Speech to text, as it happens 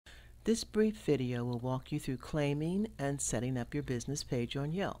This brief video will walk you through claiming and setting up your business page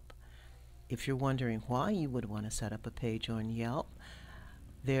on Yelp. If you're wondering why you would want to set up a page on Yelp,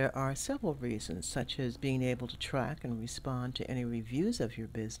 there are several reasons, such as being able to track and respond to any reviews of your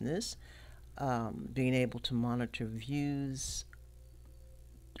business, being able to monitor views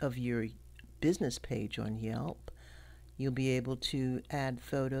of your business page on Yelp. You'll be able to add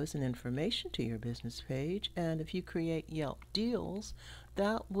photos and information to your business page, and if you create Yelp deals,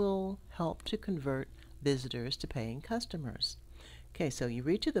 that will help to convert visitors to paying customers. Okay, so you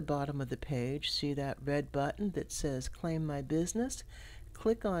reach to the bottom of the page, see that red button that says Claim My Business.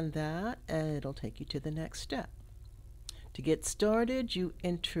 Click on that and it'll take you to the next step. To get started, you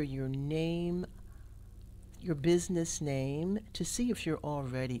enter your name, your business name, to see if you're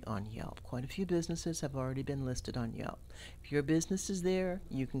already on Yelp. Quite a few businesses have already been listed on Yelp. If your business is there,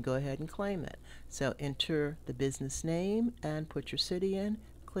 you can go ahead and claim it. So enter the business name and put your city in.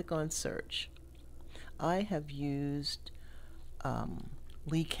 Click on search. I have used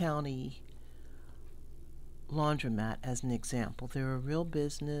Lee County Laundromat as an example. They're a real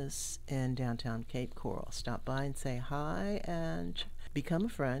business in downtown Cape Coral. Stop by and say hi and become a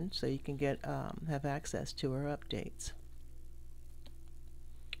friend so you can get have access to our updates.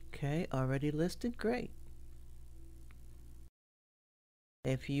 Okay, already listed? Great.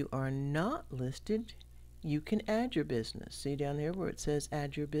 If you are not listed, you can add your business. See down there where it says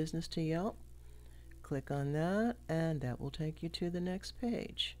add your business to Yelp? Click on that and that will take you to the next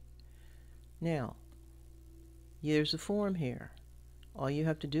page. Now, there's a form here. All you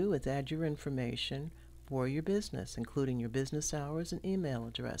have to do is add your information for your business, including your business hours and email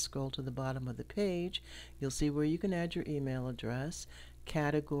address. Scroll to the bottom of the page. You'll see where you can add your email address,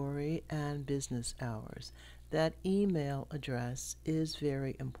 category, and business hours. That email address is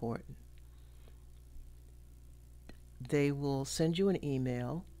very important. They will send you an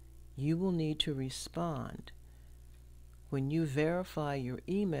email. You will need to respond. When you verify your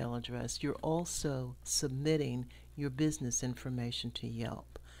email address, you're also submitting your business information to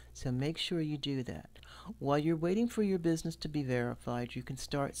Yelp. So make sure you do that. While you're waiting for your business to be verified, you can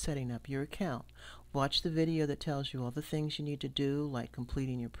start setting up your account. Watch the video that tells you all the things you need to do, like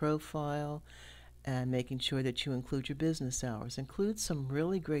completing your profile and making sure that you include your business hours. Include some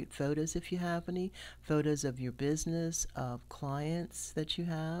really great photos if you have any, photos of your business, of clients that you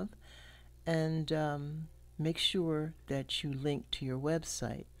have, and make sure that you link to your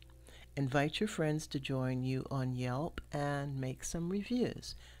website. Invite your friends to join you on Yelp and make some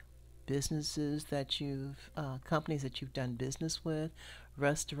reviews. Businesses that companies that you've done business with,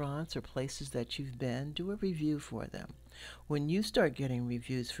 restaurants or places that you've been, do a review for them. When you start getting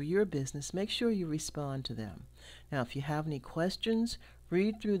reviews for your business, make sure you respond to them. Now, if you have any questions,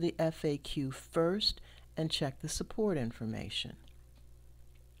 read through the FAQ first and check the support information.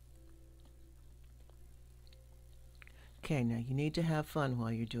 Okay, now you need to have fun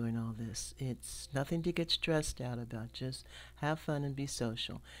while you're doing all this. It's nothing to get stressed out about. Just have fun and be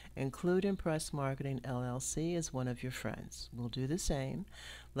social. Include Impress Marketing LLC as one of your friends. We'll do the same.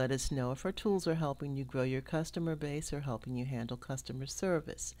 Let us know if our tools are helping you grow your customer base or helping you handle customer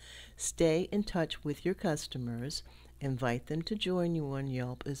service. Stay in touch with your customers. Invite them to join you on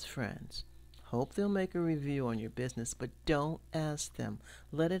Yelp as friends. Hope they'll make a review on your business, but don't ask them.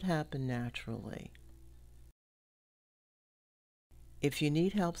 Let it happen naturally. If you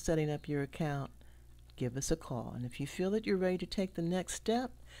need help setting up your account, give us a call. And if you feel that you're ready to take the next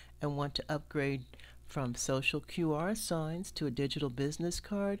step and want to upgrade from social QR signs to a digital business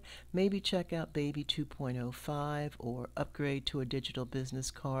card, maybe check out Baby 2.05 or upgrade to a digital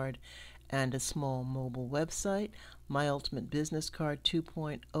business card and a small mobile website, My Ultimate Business Card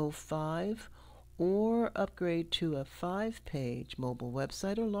 2.05, or upgrade to a 5-page mobile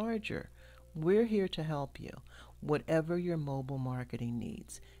website or larger. We're here to help you. Whatever your mobile marketing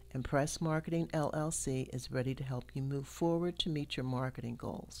needs, Impress Marketing LLC is ready to help you move forward to meet your marketing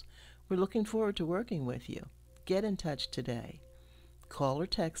goals. We're looking forward to working with you. Get in touch today. Call or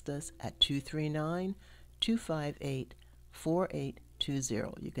text us at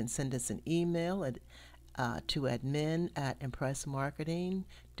 239-258-4820. You can send us an email at to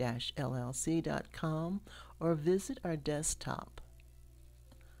admin@impressmarketing-llc.com or visit our desktop.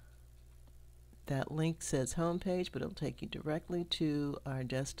 That link says homepage, but it'll take you directly to our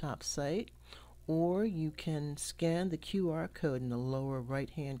desktop site, or you can scan the QR code in the lower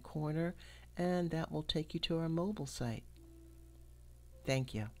right-hand corner, and that will take you to our mobile site.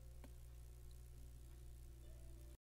 Thank you.